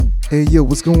Hey yo,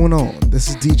 what's going on? This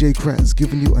is DJ Kratz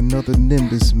giving you another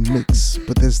Nimbus mix,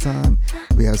 but this time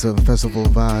we have some festival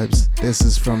vibes. This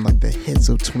is from like the hits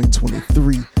of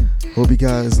 2023. Hope you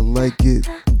guys like it.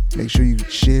 Make sure you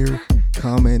share,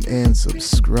 comment, and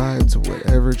subscribe to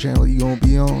whatever channel you're gonna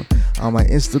be on. On my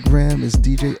Instagram is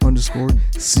DJ_CRAZ_.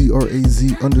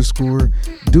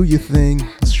 Do your thing,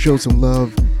 show some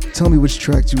love. Tell me which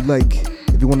tracks you like.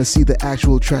 If you want to see the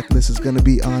actual track list, it's going to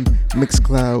be on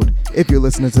Mixcloud. If you're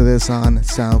listening to this on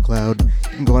SoundCloud, you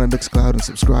can go on Mixcloud and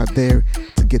subscribe there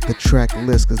to get the track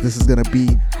list, because this is going to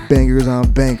be bangers on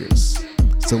bangers.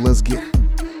 So let's get it.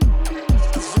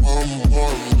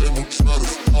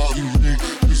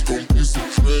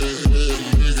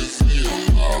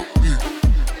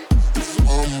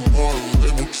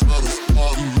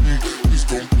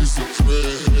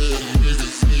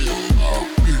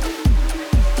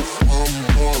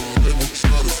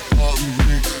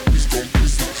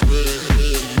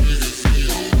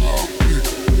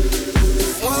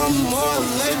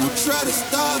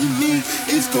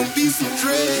 It's gonna be some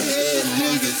dreadhead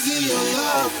niggas in your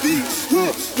lobby.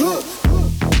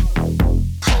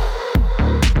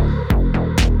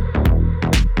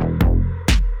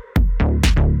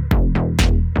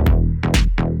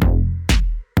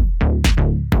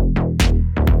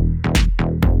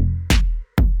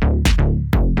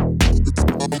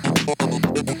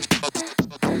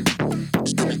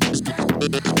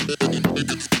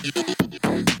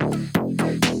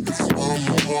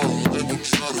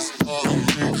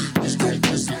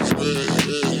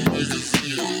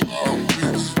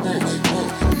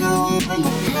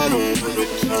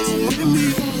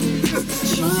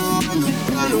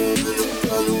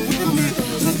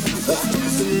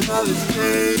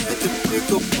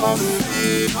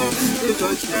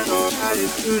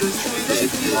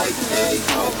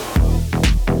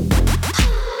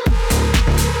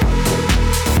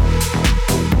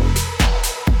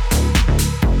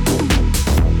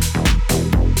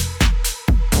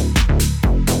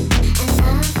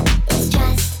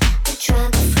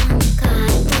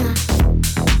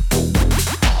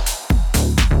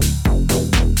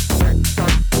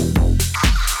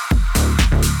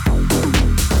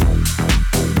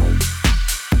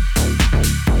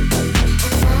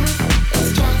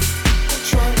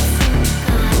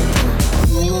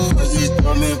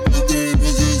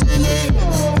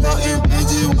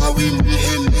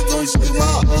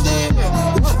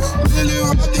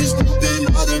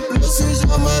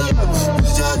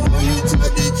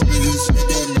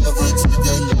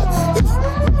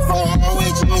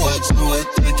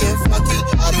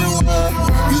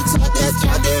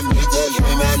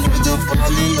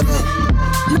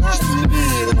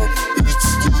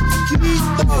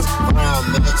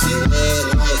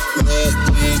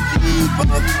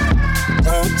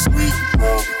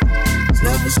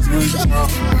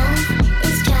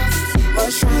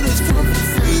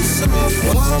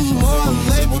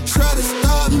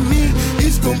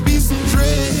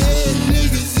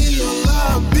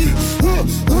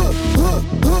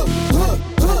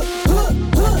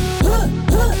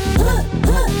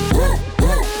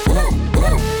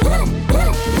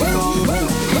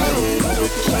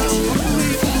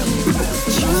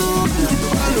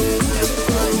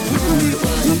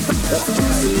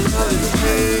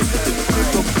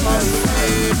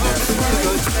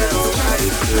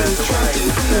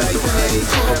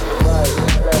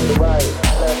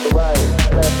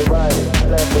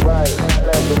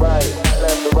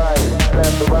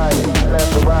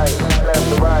 Left to right.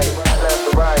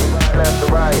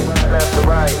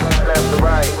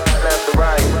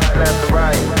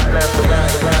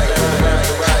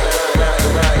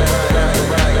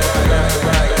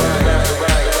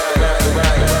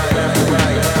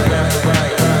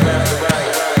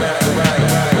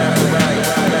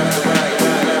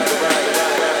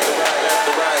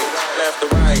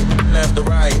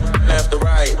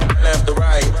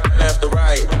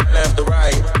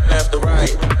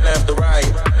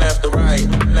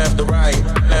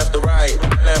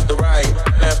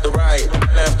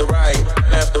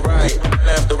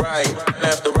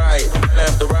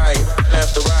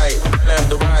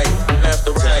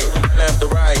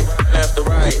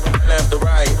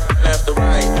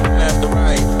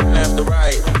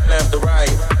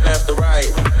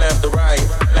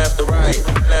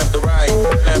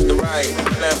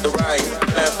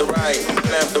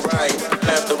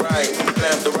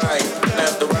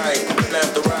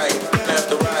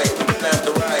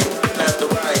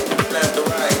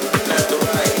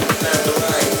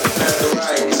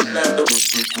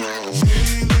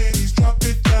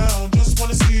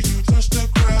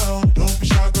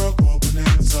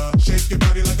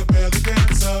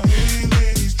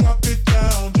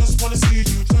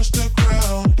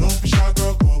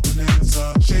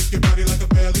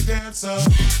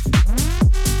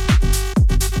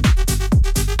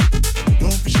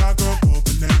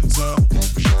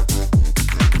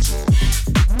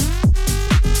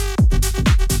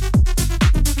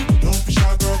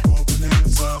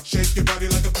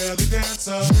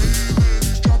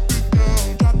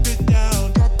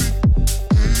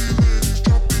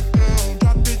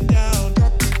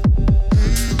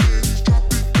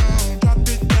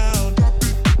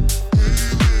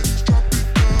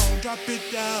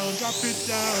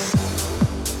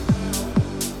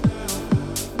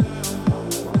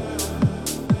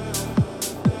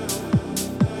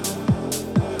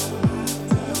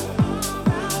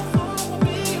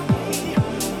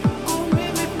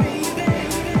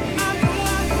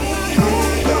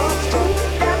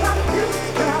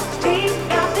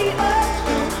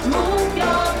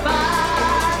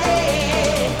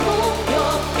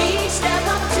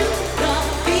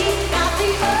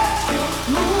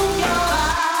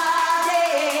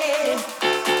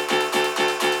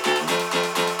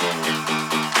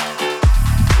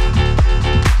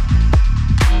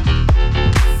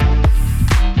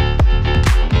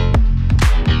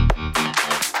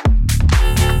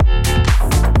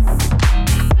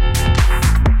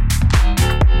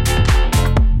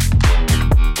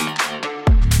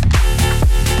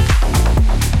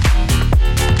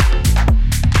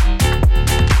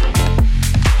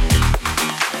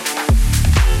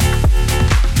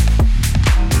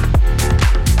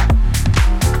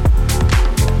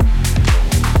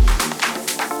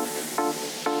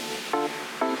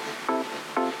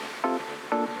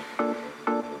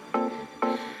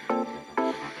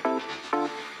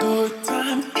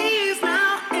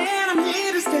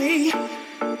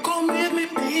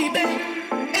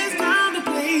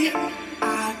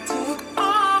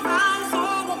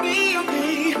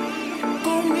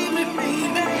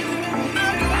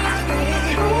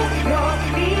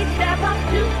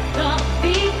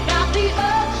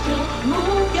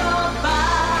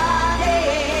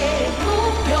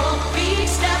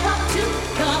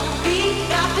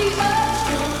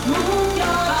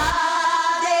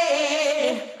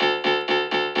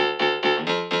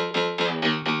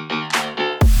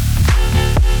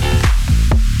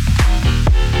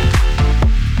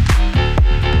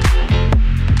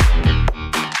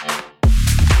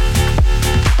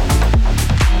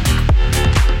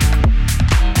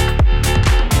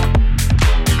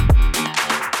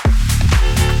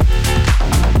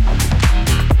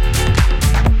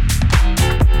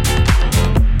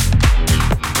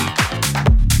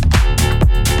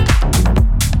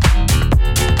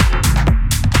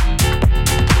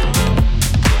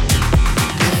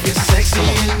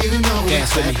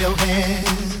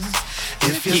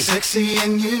 sexy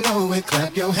and you know it,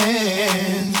 clap your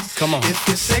hands. Come on. If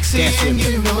you're sexy dance and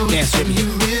you know it, dance and you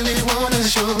really wanna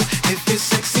show. If you're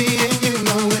sexy and you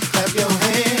know it, clap your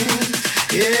hands.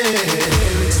 Yeah.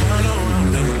 Baby, turn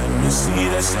around and let me see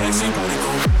that sexy body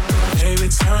go. Baby,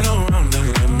 turn around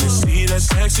and let me see that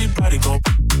sexy body go.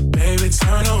 Baby,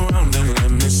 turn around and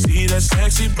let me see that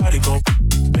sexy body go.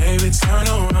 Baby, turn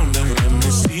around and let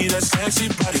me see that sexy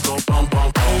body go. Bum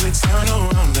bum. Baby, turn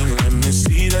around and let me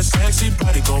see that sexy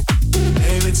body go.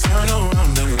 Baby, turn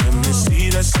around and let me see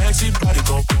that sexy body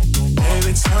go.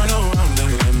 Baby, turn around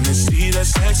and let me see that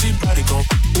sexy body go.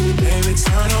 Baby,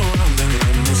 turn around and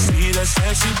let me see that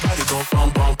sexy body go.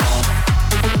 Bum bum bum.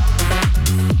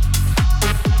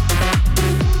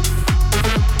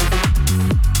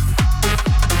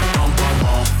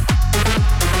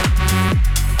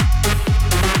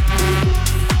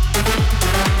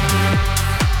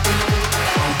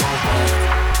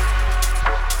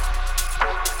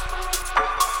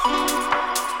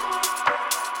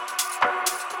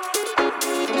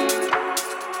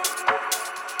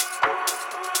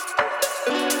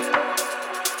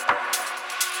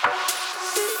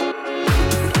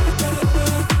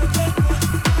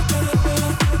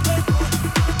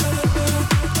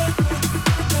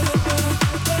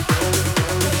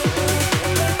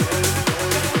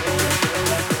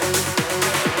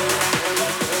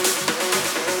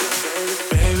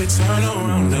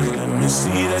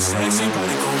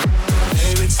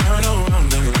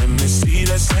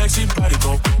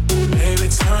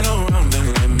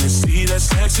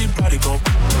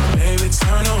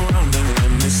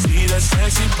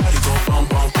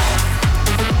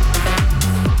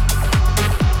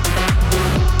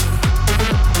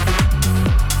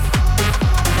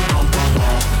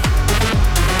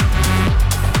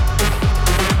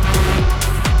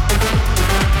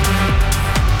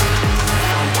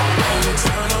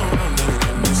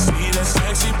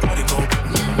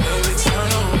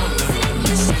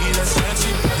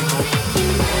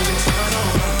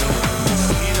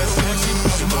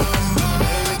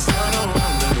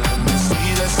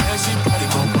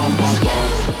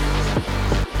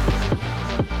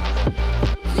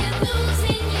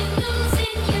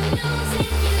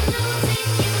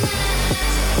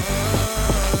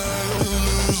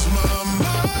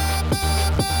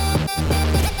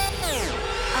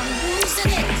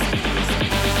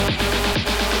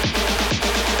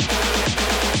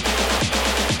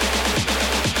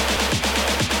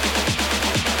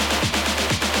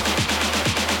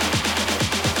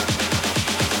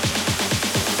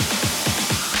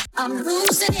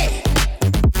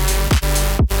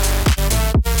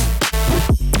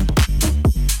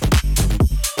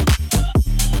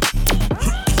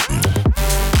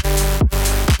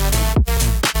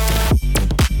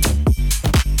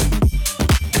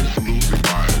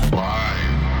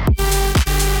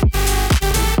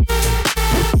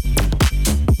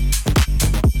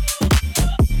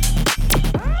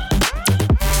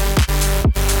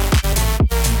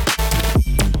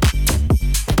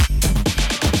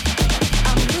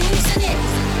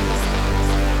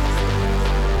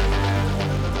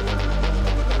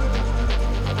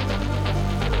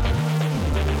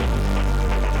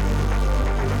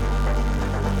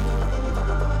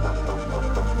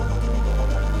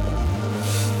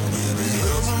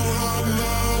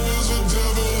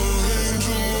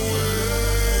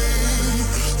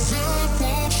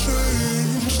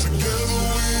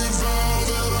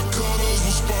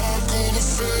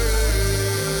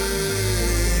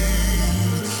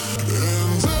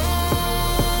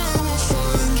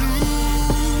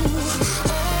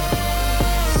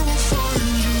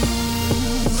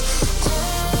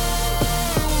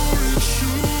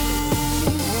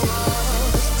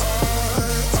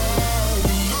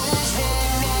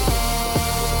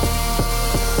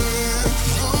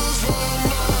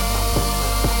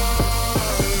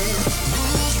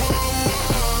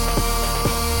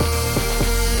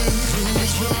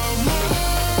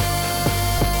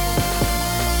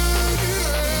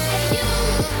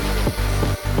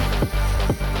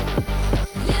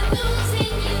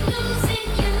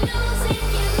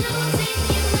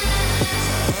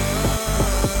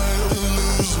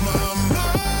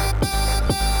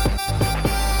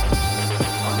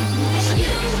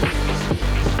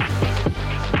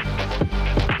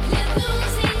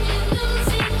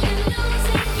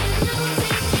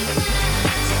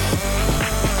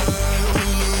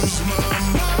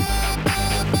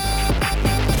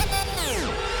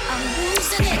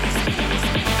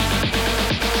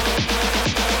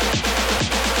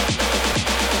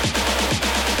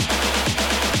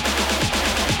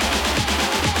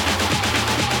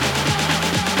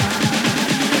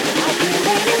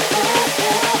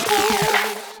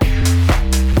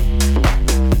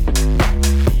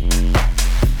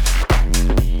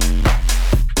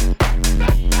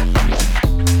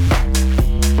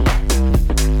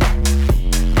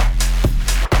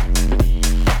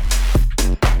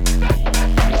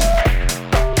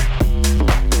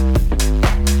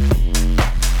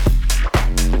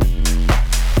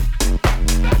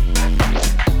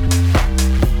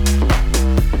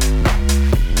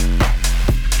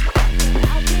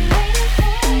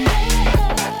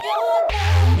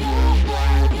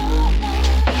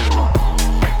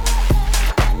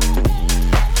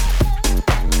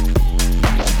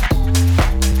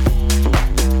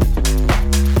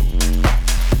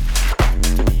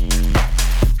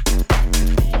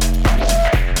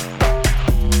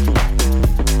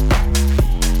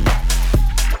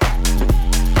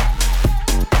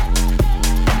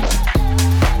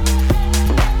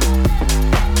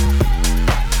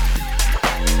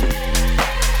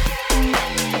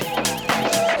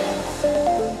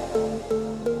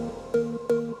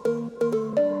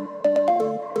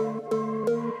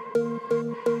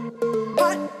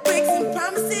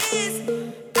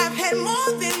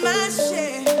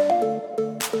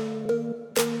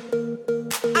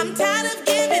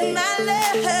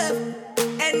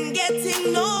 and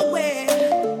getting nowhere,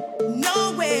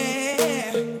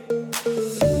 nowhere.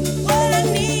 What I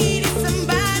need is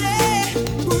somebody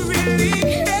who really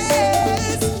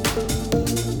cares.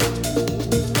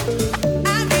 I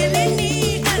really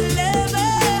need a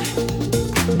lover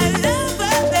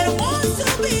that wants to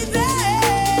be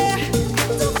there.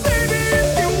 So baby, if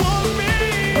you want me,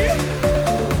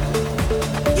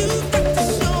 you've got to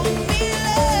show me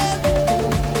love.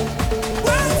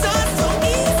 Words are so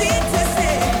easy to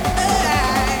say.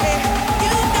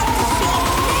 You've got to show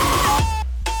me love.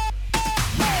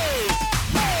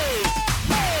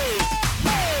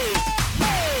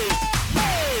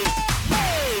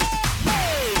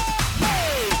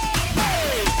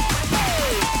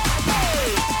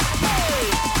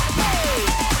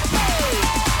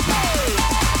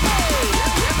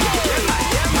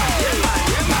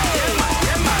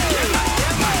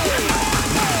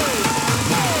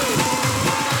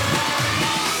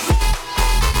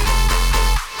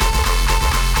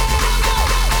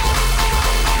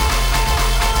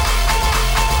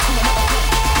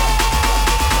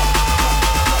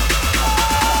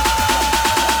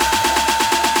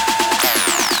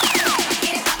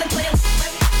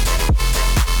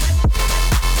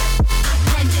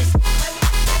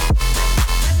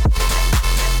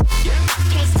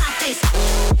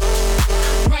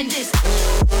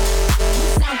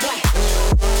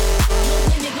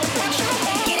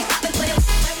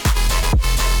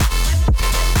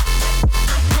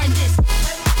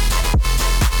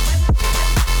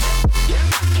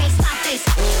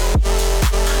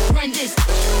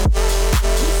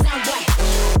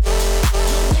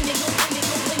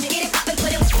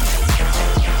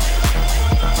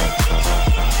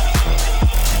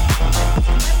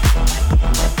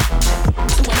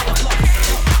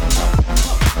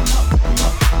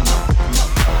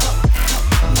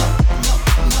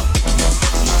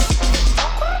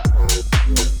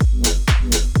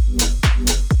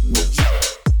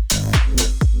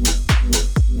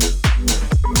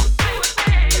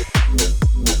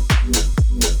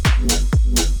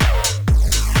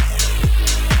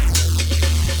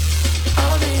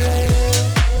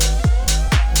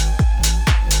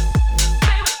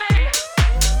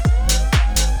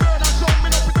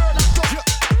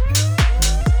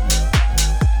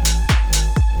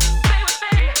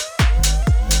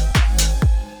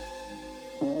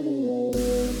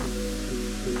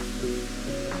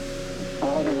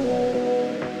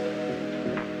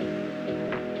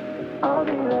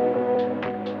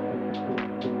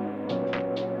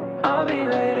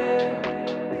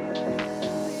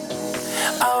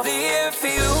 I'll be here for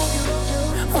you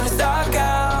when it's dark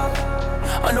out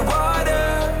underwater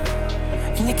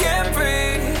and you can't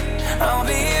breathe. I'll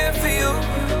be here for you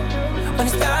when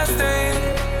it's past 3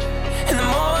 in the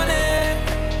morning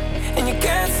and you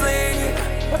can't sleep.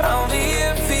 I'll be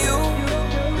here for you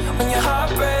when your heart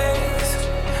breaks,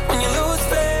 when you lose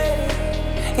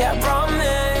faith. Yeah, I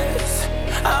promise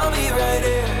I'll be right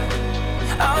here.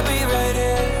 I'll be right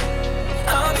here.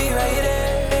 I'll be right here.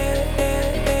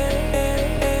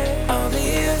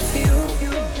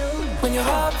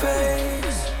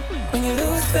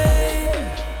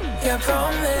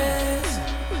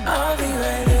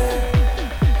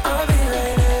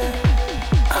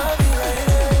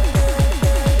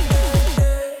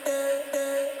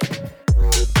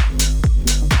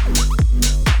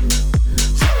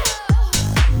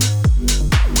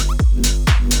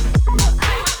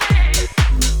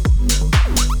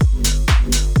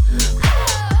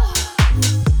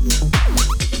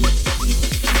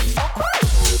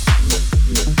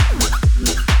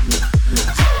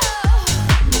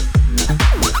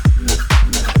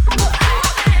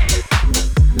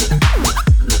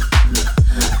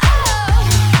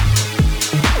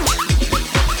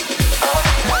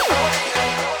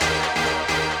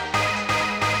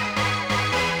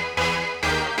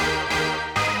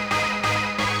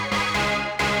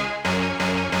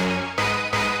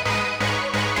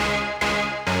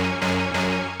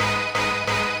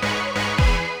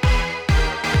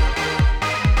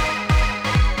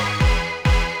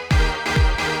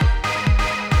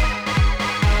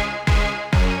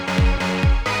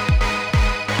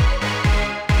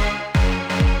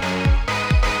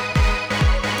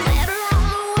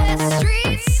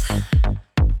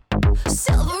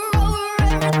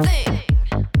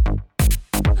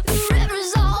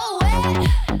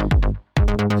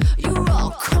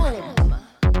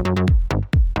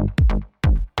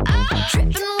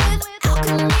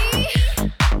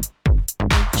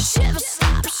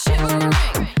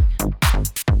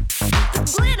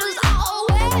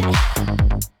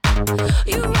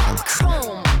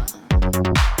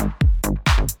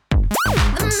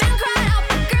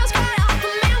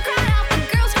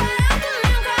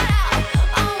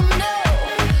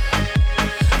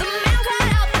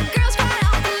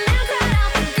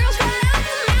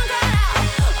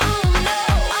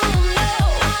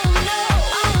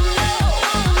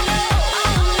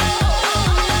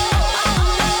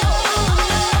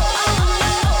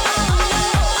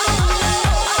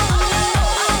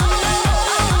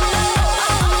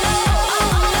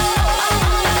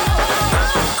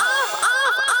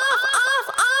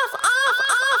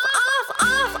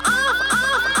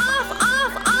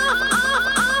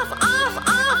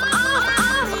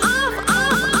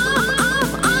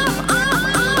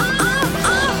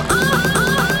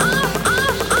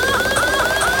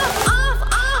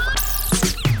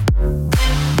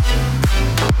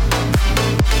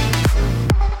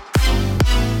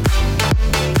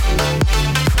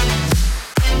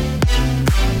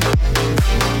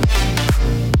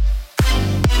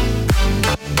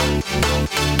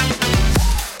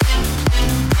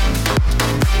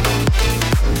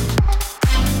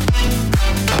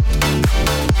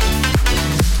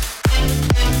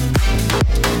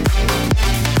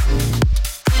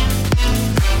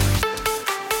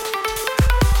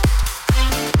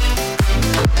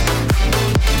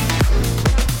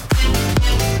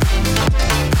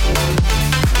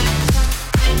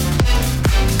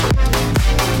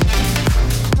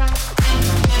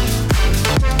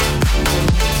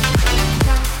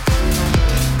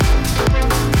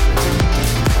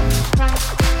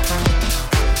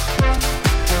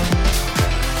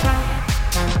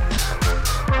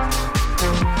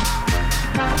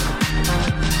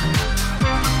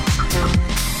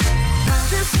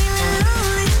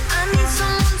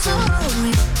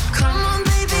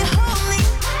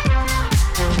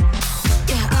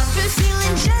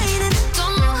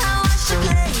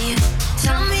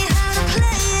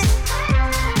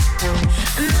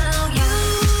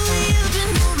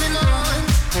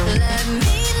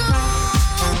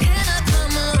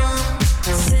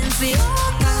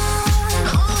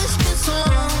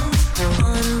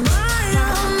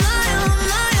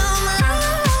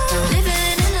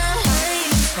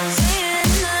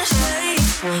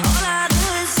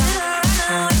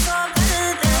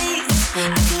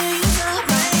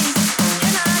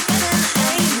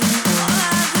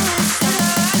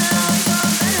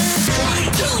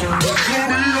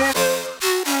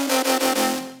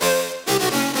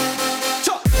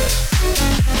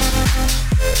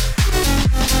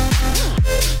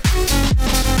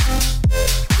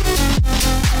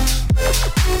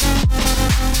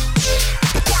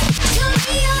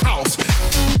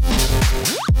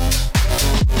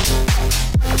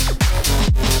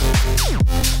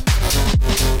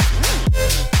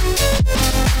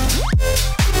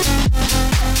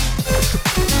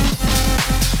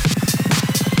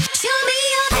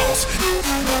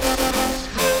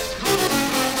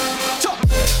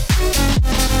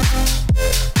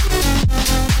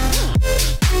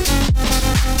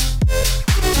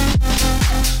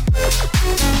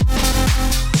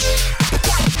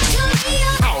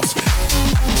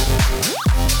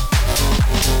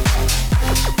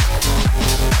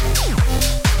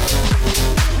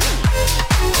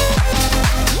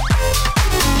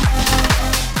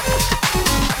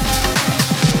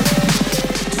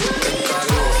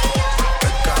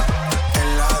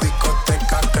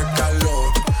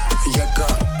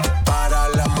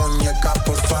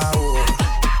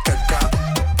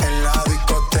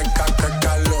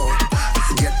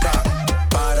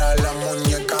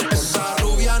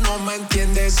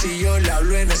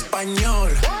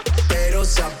 español, pero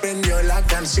se aprendió la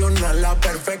canción a la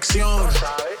perfección.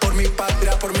 Por mi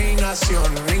patria, por mi nación,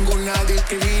 ninguna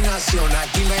discriminación.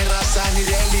 Aquí no hay raza ni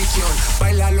religión,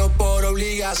 bailalo por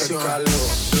obligación. Qué calor,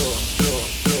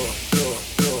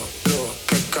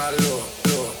 qué calor,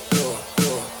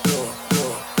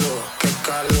 qué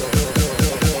calor.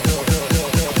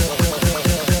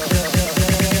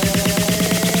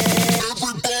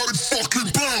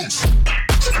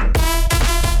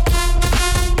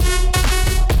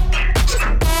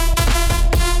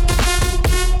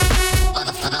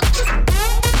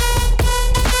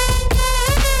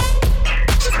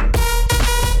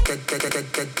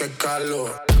 Qué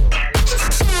calor.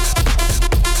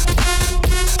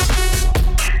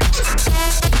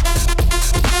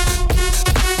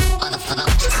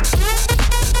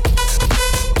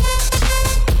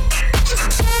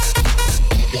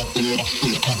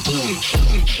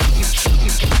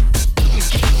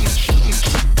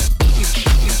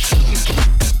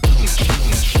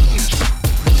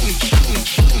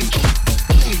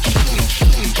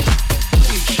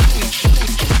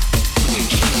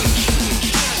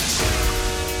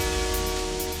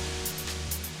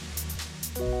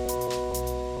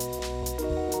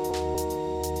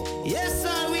 Yes,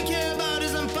 all we care about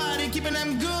is them party, keeping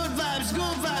them good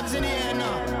vibes in the air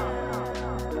now.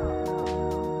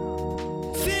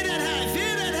 Feel that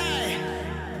high.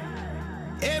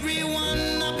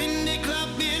 Everyone up in the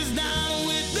club is down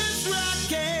with this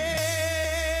rocket.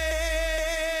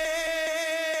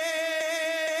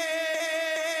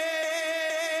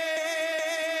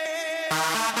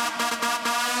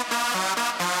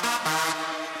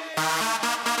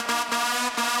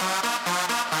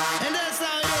 And that's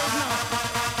how it is now.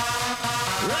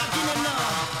 Rocking it now.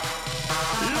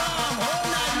 Long, all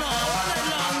night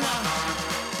long now.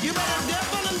 You better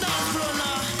dip on the dance floor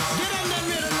now. Get on that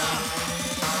rhythm now.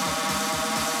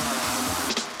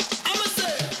 I'ma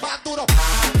say,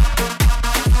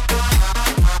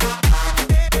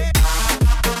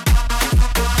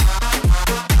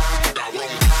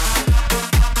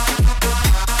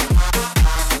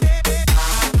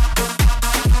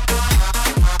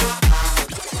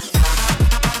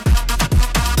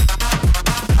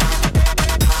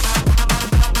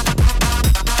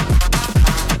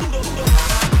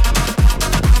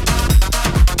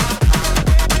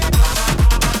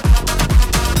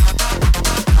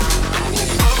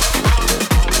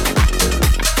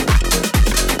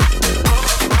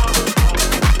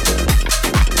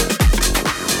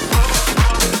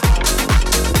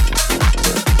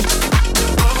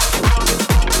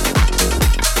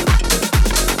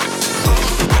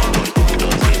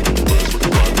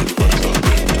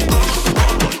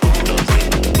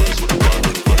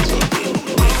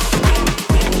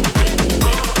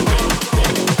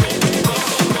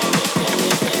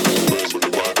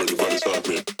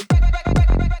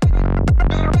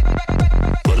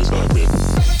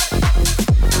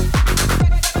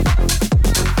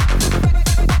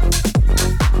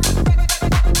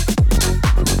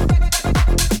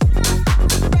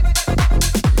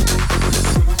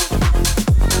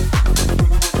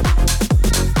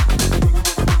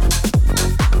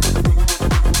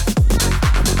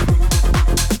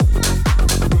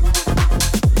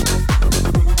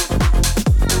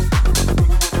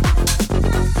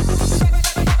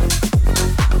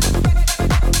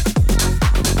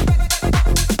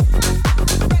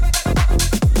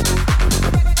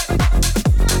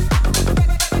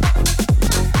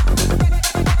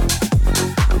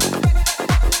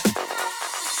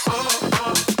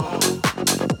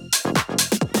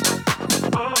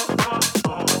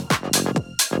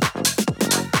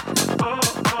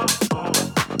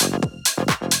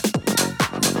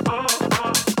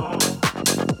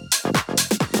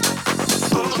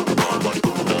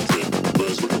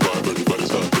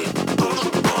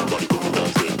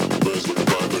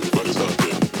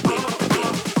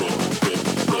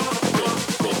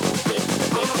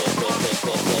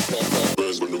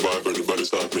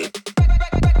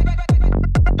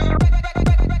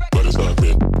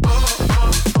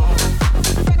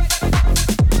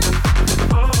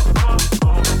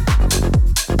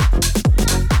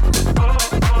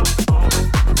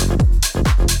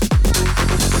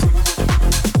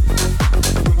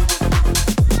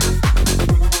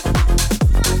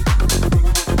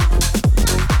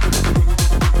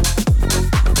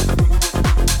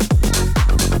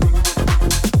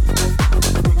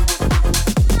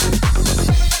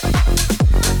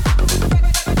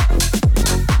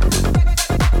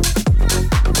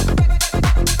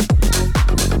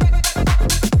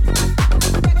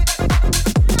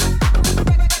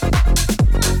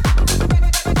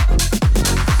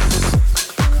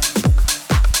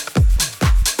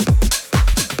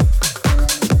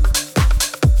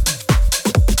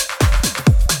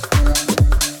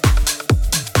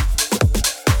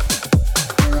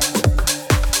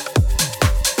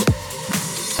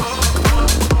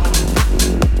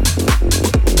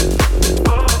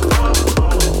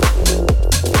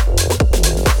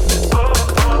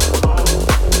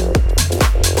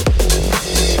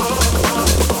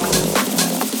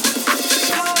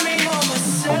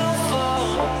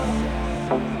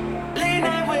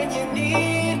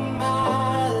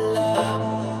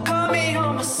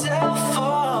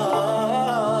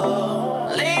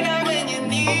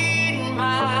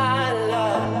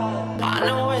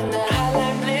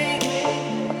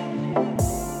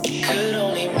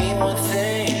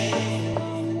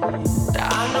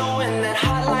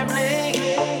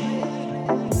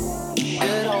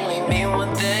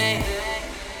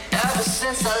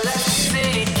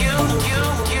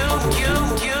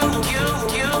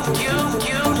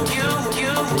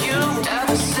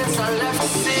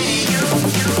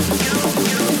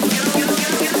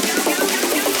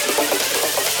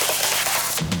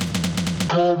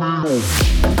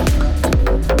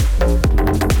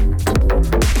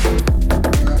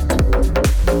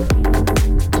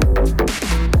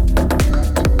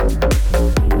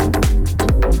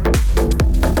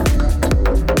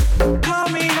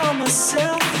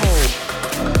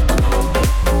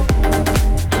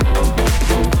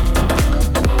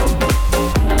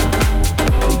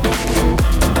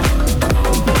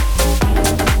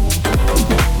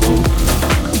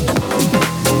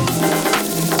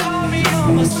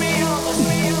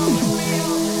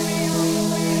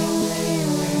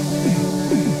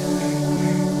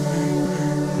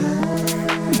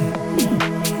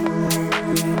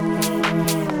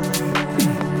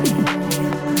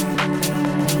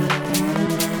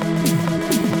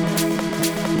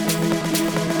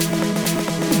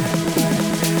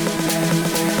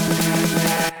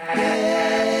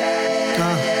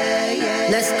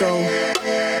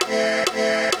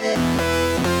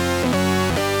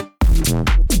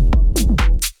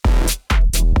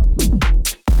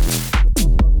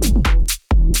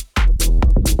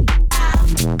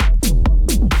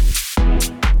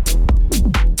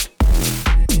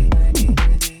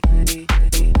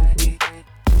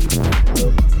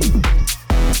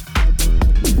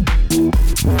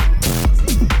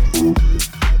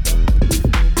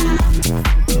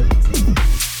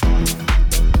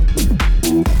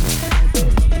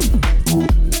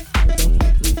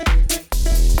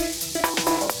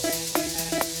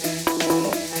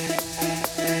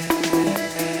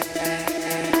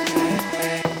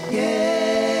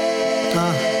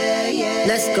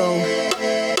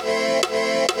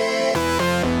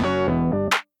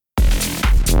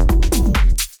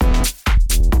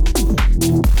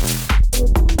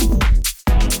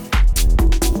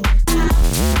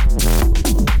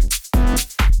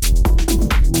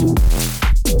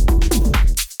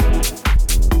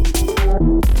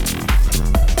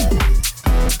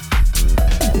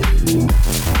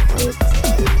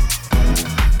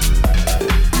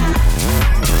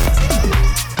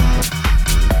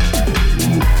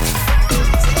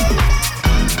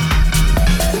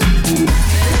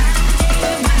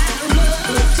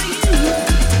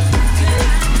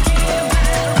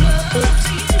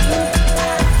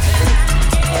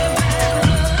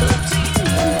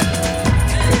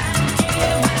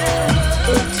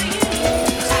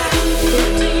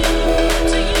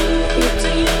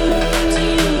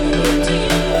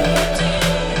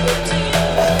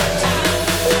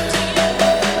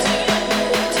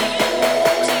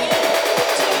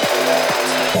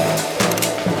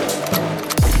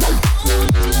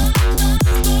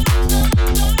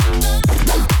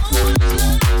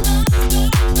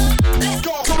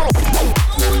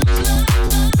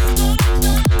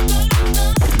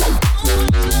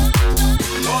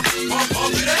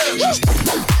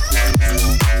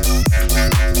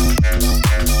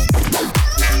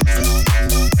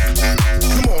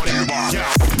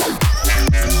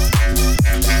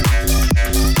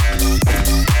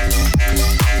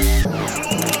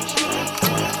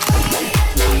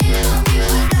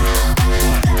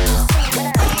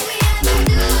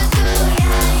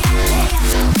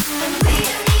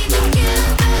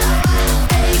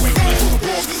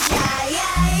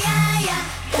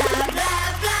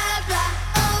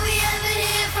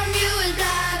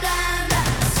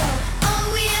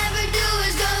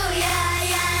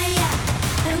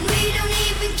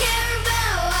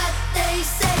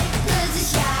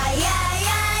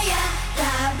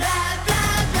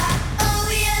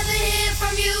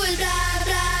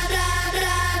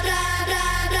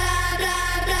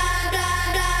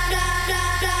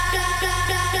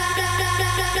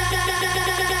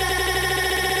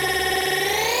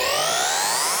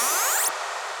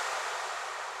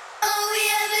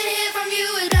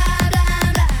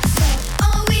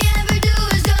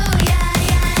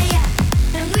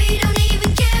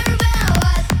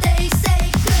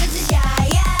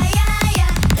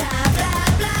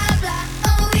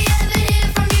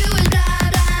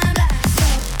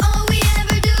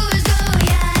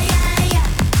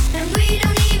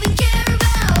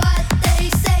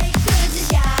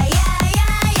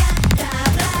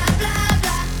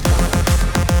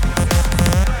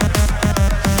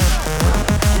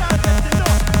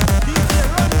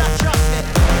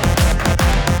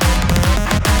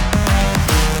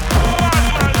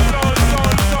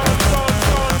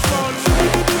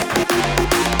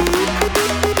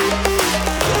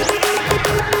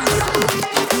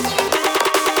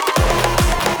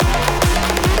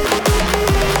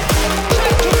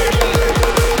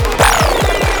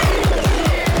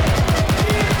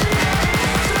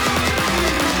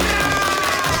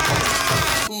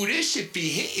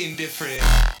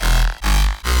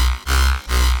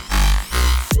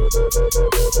 Ooh,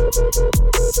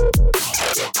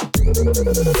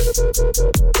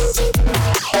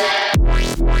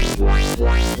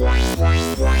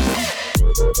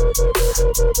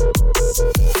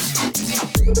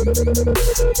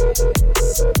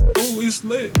 it's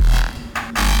lit.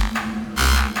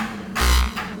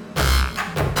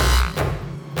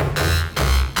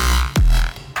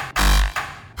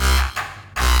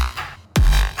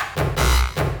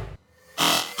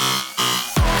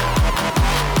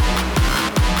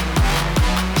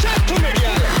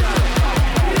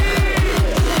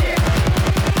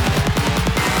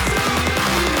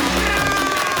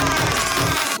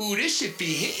 Shit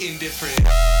be hitting different.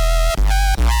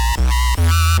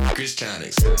 Chris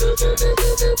Tonics.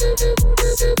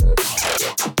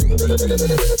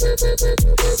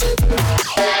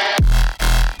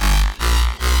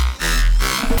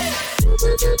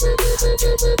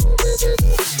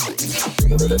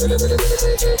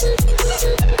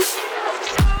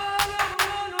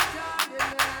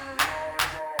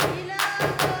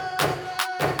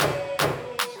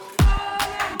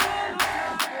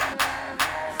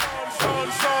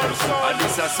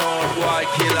 This a sound boy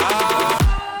killer.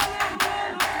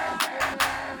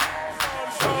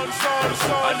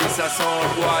 This a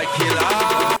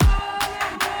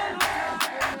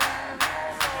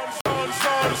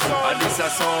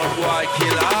sound boy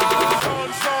killer.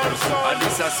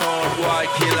 This a sound boy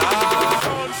killer.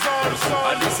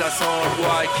 This a sound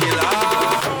boy killer.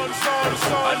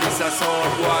 This a sound boy killer. This a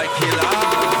sound boy killer.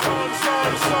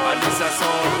 This a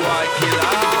sound boy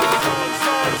killer.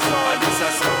 This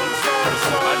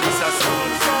a sound.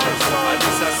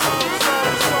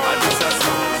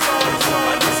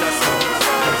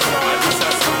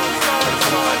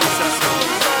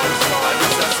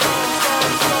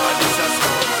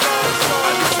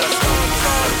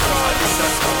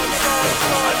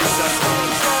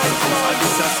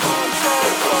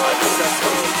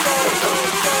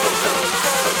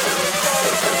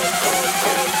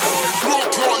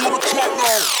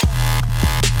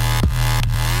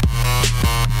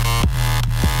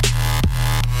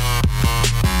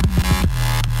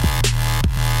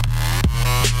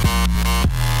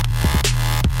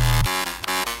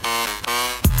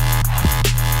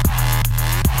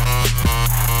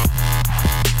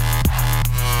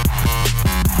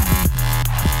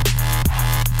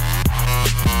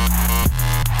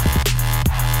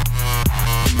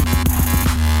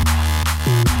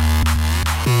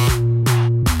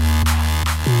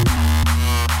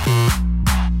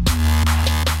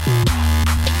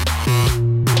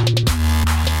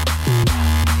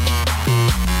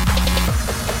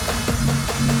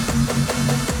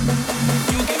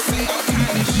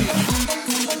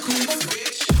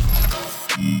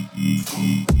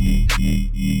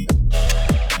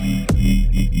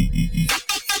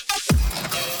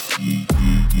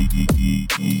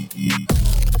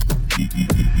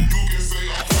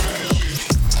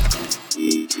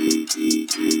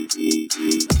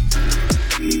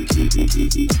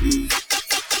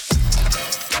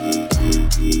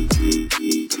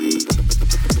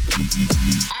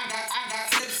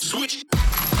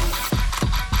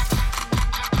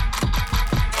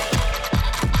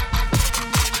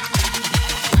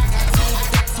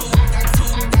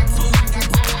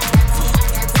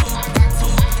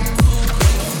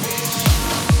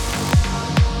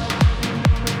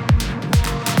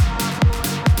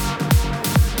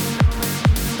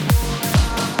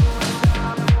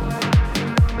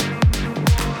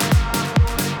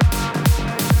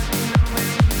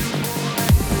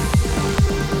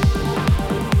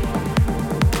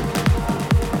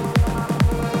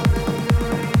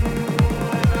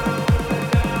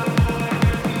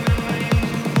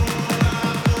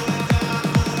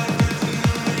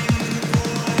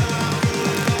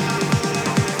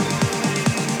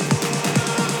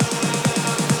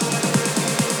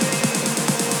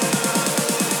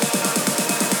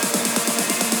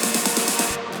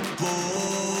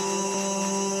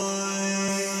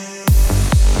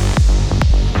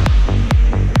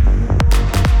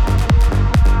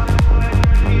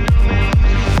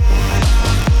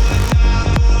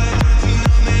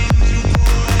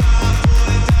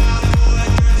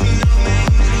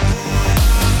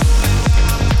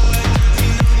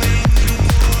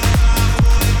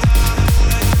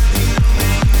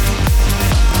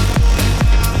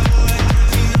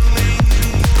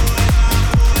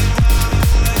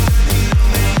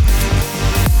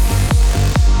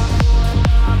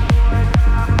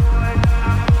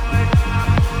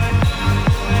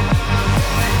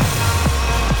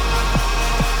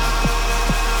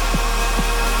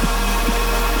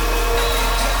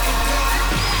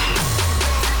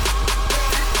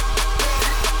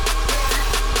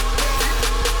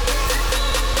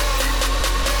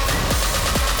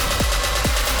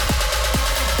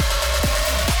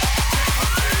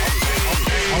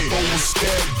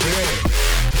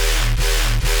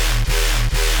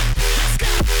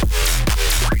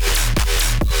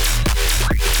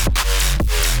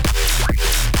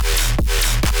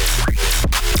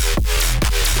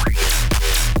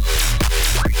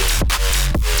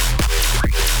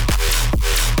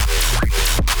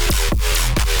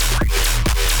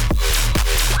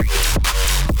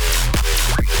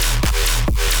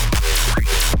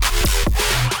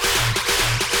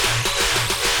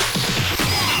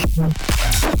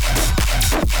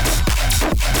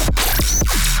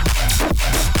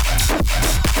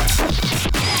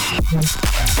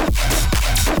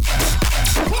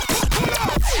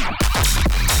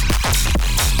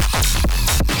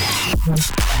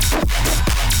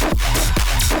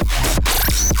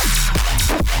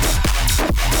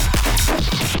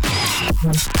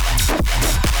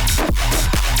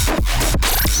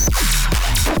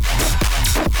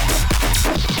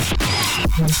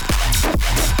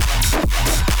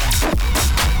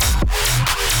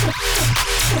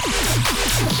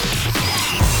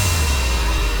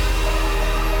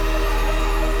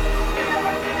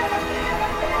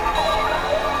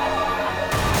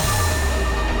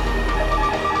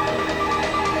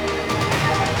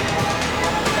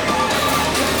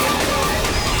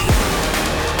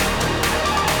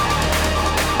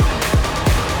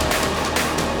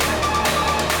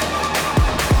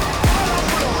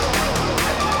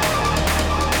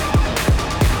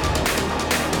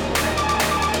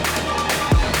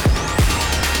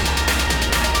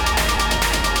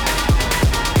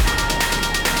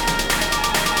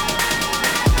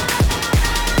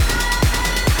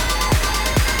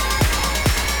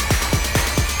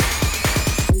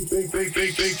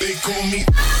 They call me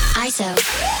ISO.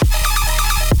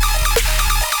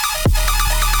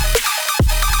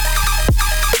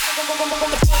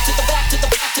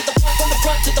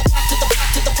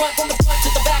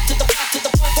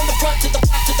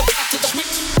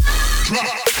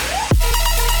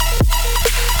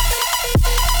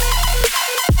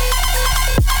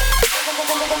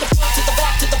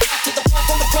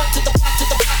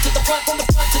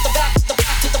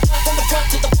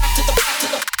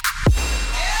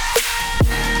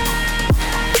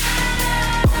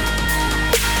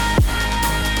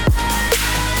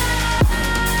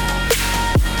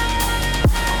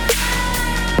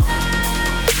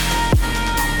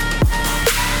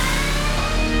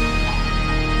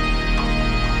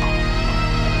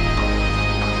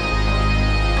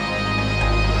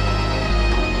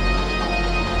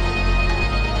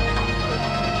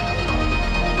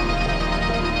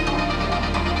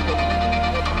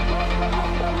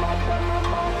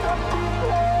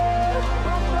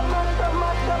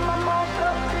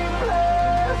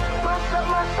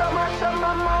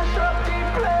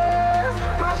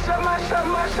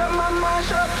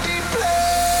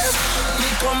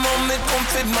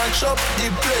 Mash up the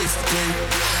place,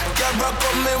 girl, rock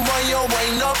up me while you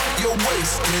wind up your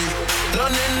waist,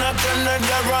 London, I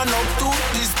Canada, run up to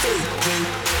the state,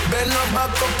 Bend up,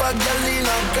 back up a girl in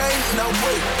a kind of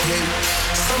way,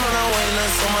 Some on a wine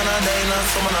and some on a dine and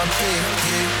some on a pay,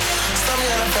 Some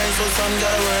gotta pay, so some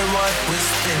gotta wear what we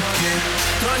spend,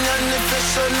 None of the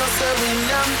fish no say we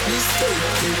not mistake,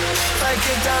 Like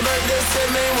it a birthday, say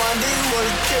me want the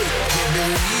whole cake,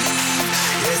 believe,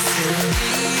 yes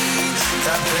indeed.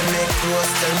 That when me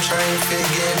close, them trying to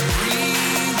get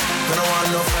breathe. I don't want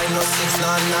no fight, no six,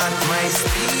 not my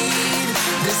speed.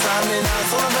 This time me now,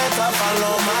 so I better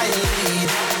follow my lead.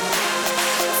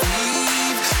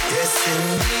 Leave, yes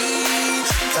indeed.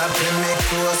 That when me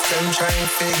close, them trying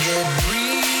to get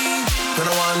breathe. I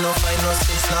don't want no fight, no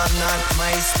six, not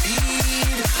my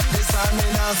speed. This time me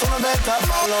now, so I better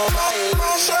follow my lead.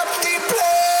 Mash up the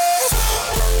place.